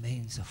hoekom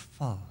mense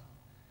val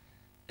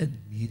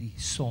in hierdie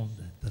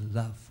sonde, the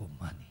love for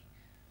money,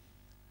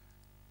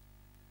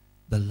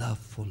 the love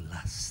for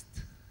lust,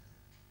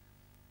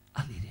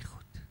 al hierdie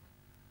goed.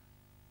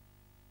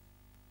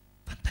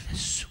 Want hulle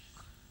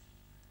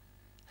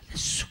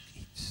soek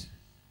iets.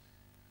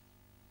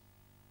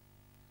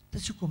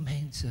 Dis hoekom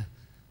mense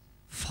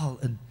val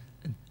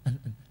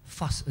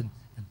vas in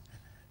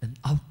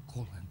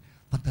alcohol,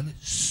 want hulle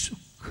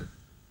soek.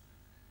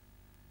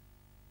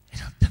 En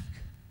dan dink,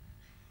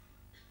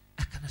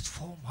 ek kan het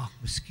volmaak,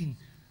 miskien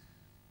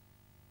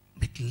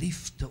met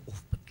liefde,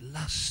 of met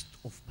last,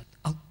 of met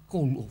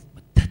alcohol, of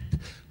met dit.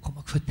 Kom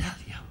ek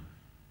vertel jou,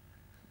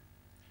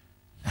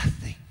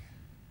 nothing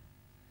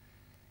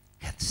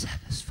can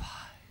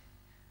satisfy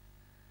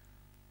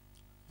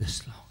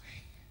this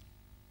longing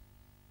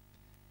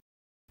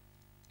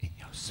in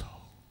your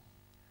soul.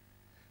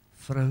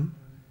 Vrou,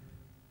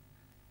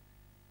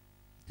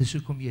 dis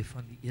hoekom jy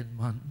van die een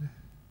man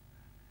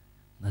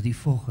na die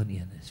volgende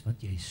een is,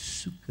 want jy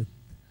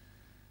soekend,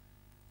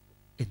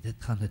 en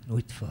dit gaan dit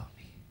nooit vul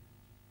nie.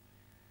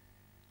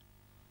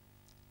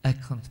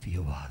 Ek gaan vir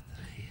jou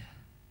water gee,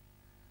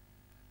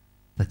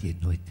 dat jy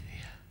nooit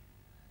weer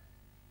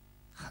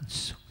gaan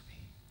soek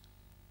nie.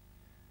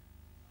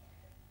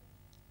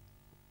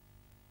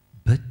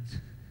 Bid,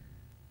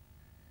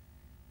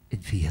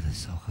 en vir julle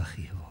sal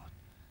gegee word.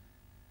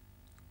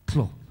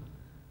 Klop,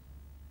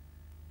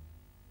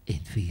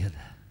 en vir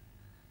julle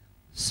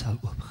sal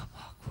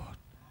oopgemaak word.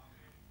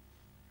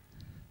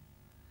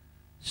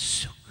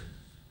 Soek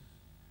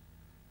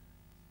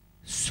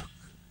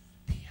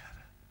die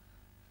Here.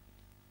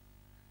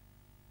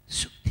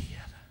 Soek die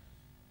Here.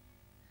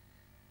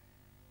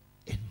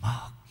 En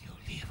maak jou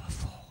lewe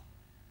vol.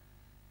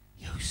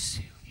 Jou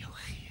siel, jou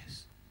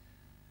gees.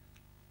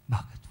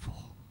 Maak het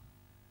vol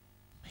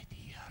met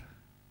die Here.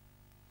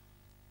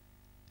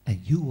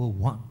 And you will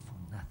want for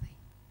nothing.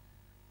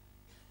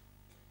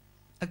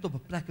 Ek het op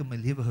 'n plek in my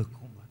lewe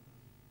gekom.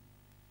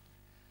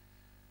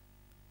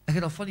 Ek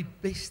het al van die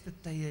beste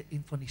tye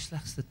en van die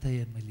slegste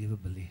tye in my lewe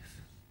beleef.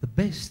 The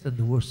best and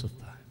the worst of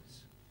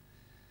times.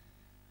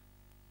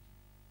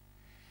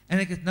 En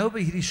ek het nou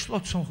by hierdie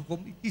slotsom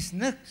gekom, dit is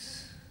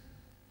niks.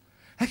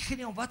 Ek gee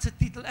nie om wat se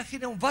titel, ek gee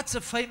nie om wat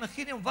se fame, ek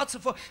gee nie om wat se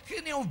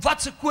gee nie om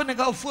wat se koning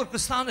al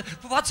voorgestaan het,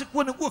 vir wat se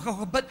koning ook al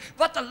gebid,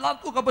 wat 'n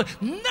land ook al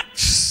bid,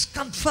 niks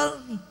kan vul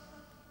nie.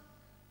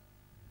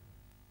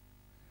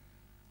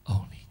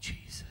 Only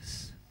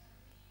Jesus.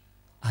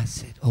 I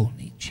said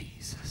only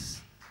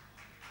Jesus.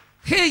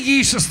 Gee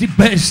Jesus die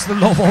beste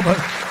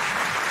lofoffer.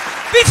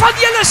 Wie van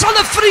julle sal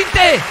 'n vriend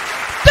hê?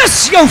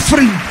 Dis jou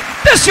vriend.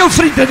 Dis jou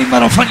vriend in die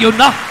middel van jou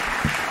nag.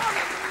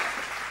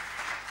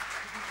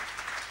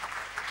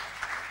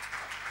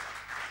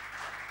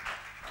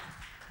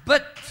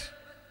 Bid,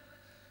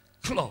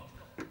 klop,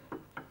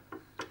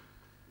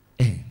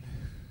 en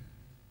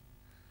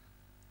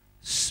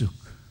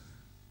soek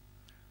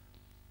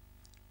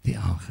die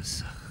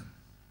aangesig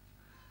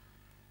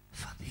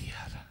van die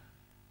Here.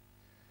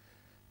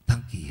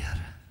 Dankie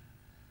Here,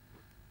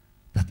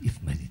 dat U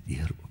vir my die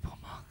deur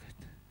oopgemaak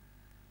het.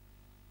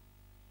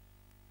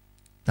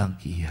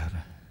 Dankie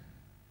Here,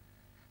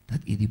 dat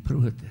U die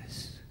brood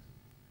is.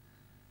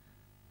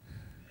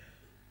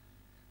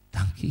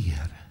 Dankie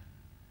Here,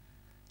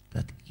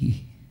 dat U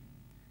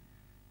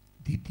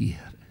die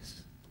deur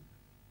is.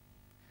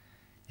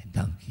 En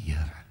dankie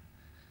Here,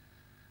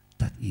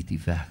 dat U die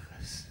weg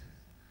is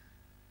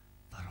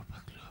waarop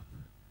ek loop.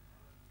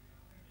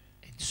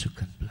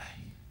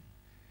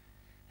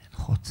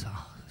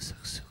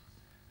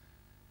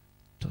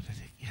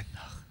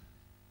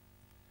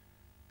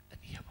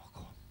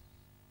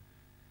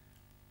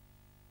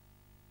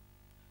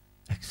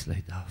 Ek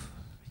sluit af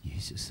met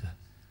Jesus se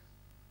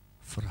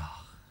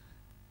vraag.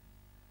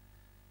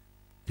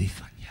 Wie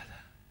van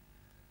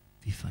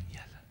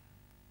julle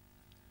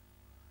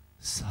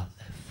sal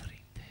 'n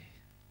vriend hê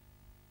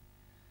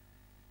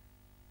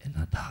en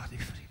na daardie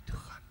vriend toe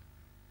gaan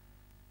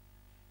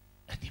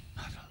in die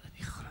middel, in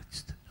die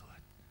grootste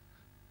nood,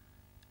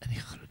 in die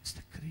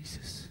grootste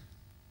krisis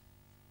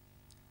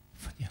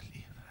van jou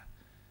lewe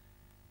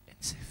en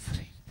sê,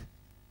 vriend,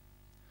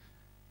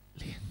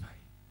 leen my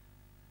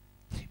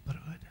 3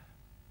 brode,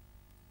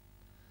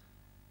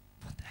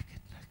 want ek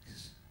het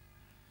niks,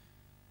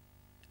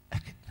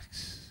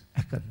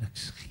 ek kan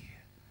niks gee.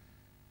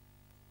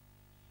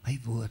 My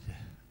woorde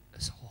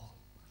is hol,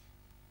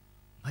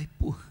 my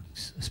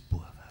pogings is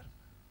power,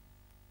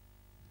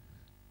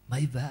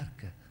 my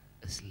werke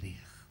is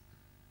leeg,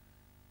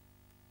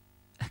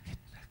 ek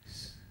het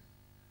niks,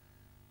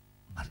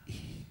 maar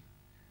U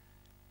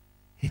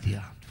het die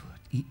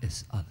antwoord, U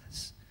is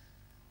alles,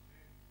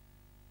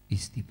 U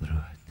is die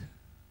brood,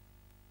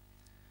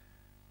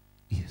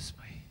 U is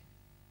my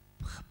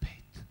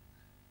gebed,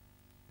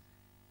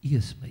 U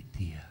is my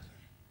deur,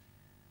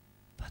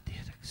 wat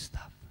deur ek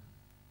stap,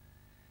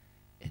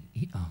 en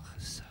U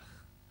aangesig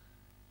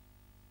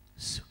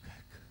soek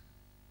ek,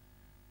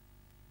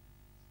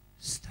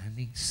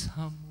 standing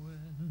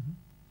somewhere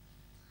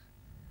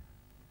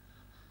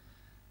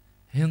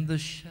in the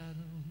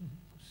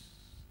shadows,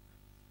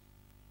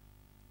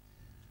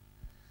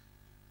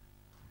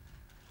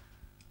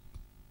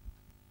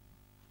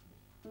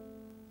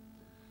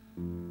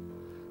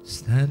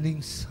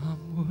 standing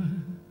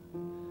somewhere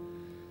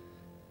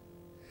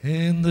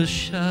in the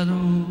shadows,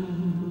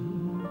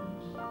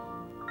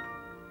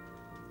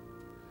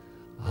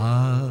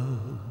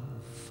 I'll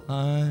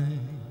find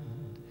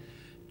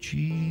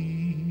Jesus.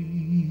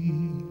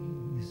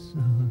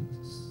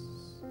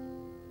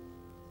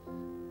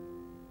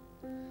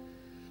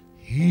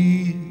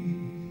 He's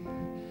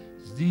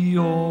the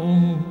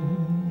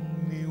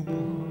only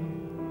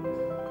one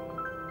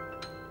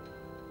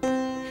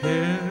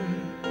can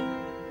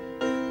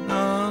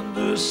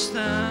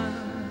understand.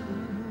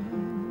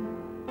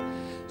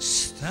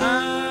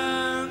 Standing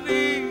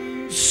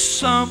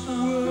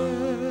somewhere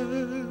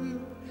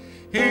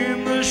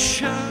in the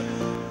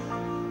shadow,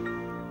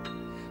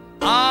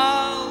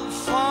 I'll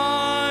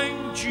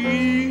find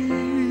Jesus.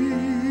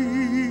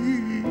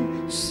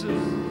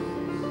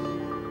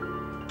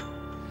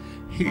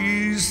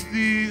 He's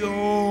the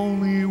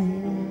only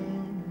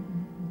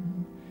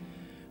one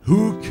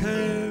who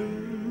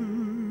cares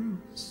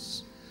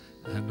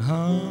and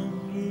understands.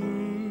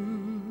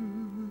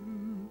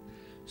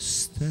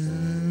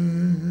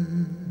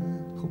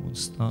 Kom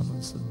ons staan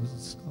en sing dit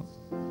saam.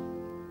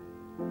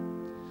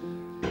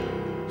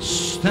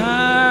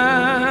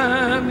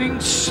 Standing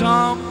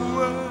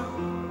somewhere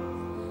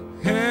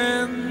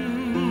in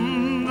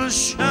the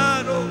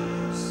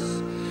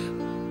shadows,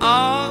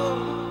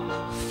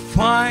 I'll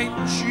find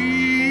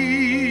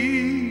Jesus.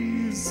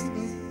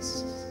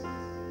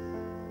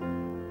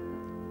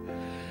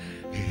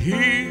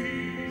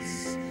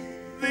 He's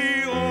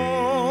the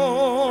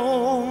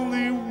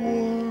only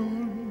one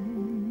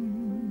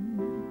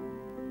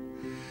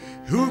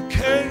who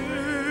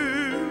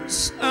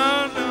cares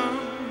and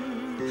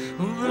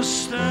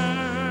understand.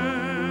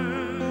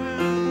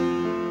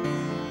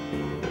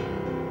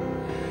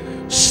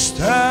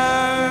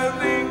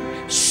 Standing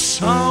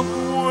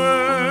somewhere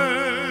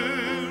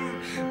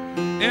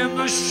in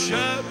the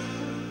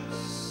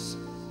shadows,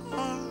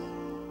 I'll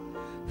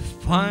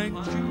find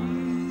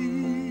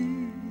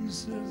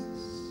Jesus.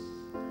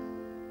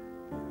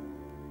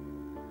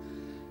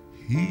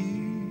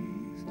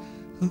 He's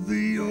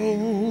the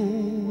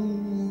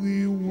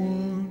only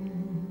one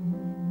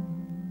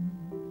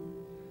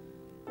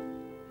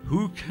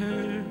who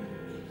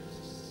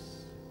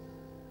cares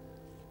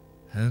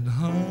and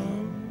understands.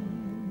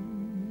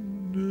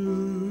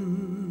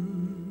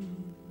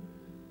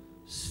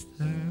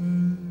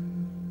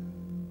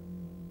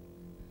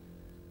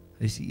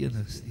 Hy is die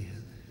enigste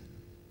Heer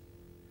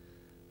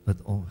wat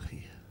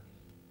omgee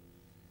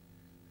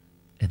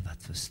en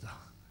wat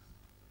verstaan.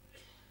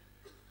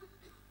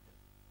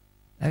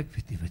 Ek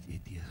weet nie wat jy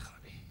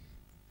deurgaan nie,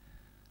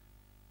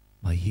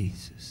 maar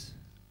Jesus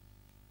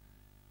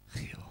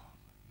gee om.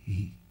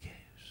 He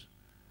cares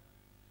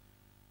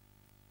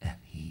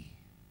and He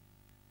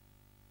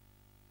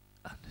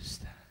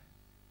understands.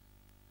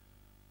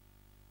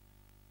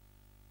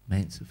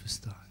 Mense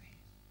verstaan nie.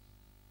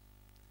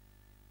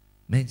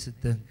 Mense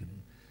dink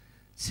en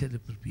sê hulle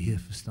probeer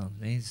verstaan.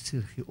 Mense sê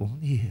gee om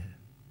nie.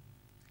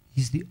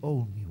 He's the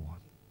only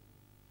one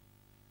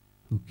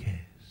who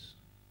cares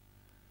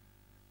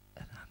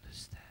and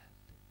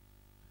understands.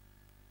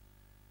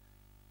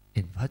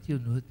 En wat jou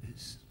nood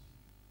is,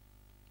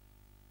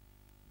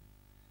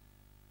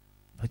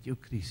 wat jou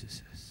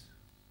krisis is,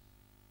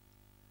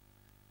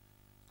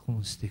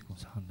 kom ons steek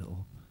ons hande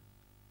op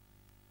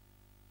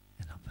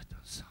en dan bid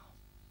ons saam.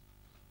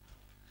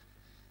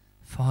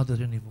 Vader,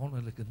 in die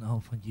wonderlike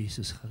naam van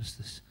Jesus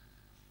Christus,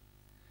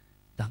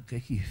 dank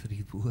ek U vir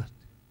die woord,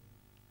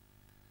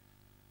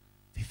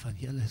 die van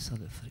julle sal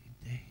 'n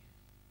vriend hê.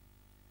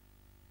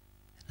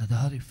 En na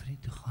daardie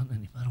vriend toe gaan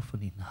in die middel van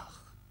die nag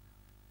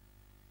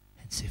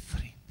en sê,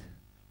 vriend,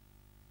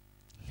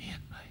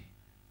 leen my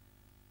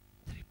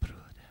 3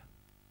 brode.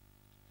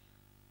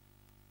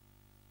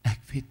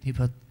 Ek weet nie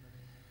wat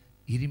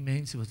hierdie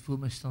mense wat voor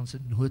my staan se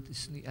nood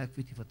is nie, ek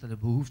weet nie wat hulle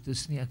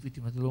behoeftes is nie, ek weet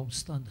nie wat hulle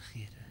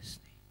omstandighede is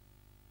nie.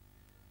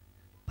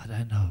 But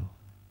I know,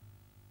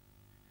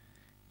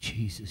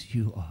 Jesus,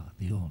 you are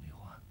the only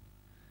one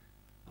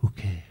who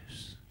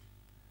cares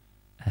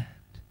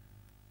and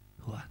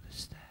who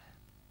understands.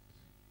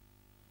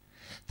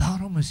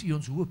 Daarom is U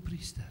ons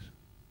hoëpriester.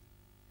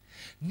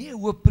 Nie 'n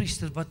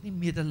hoëpriester wat nie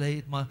medelee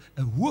het, maar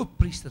 'n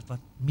hoëpriester wat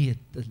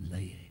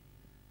medelee het.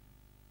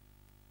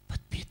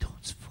 Wat weet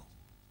ons voel?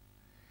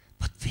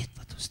 Wat weet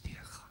wat ons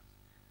deurgaan?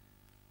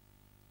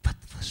 Wat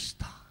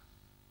verstaan?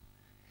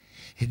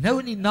 En nou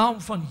in die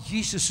naam van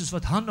Jesus, soos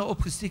wat hande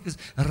opgesteek is,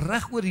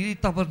 reg oor hierdie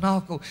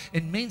tabernakel,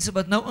 en mense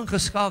wat nou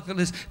ingeskakel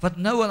is, wat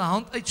nou hulle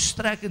hand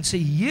uitstrek en sê,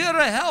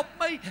 Here, help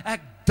my,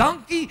 ek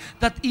dankie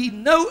dat U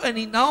nou in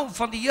die naam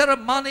van die Here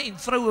manne en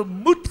vroue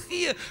moed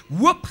gee,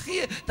 hoop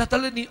gee, dat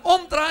hulle nie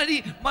omdraai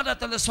nie, maar dat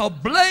hulle sal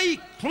bly,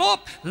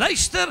 klop,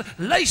 luister,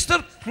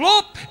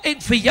 klop, en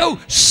vir jou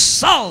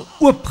sal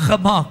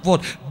oopgemaak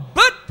word.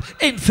 Bid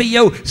en vir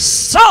jou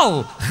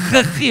sal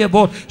gegee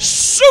word.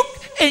 Soek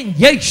en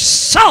jy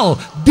sal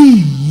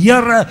die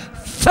Here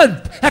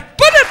vind. Ek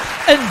bid dit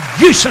in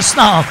Jesus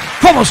naam.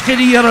 Kom ons gee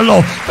die Here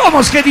lof. Kom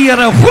ons gee die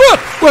Here 'n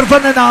groot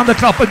oorwinnende hande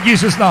klap in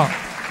Jesus naam.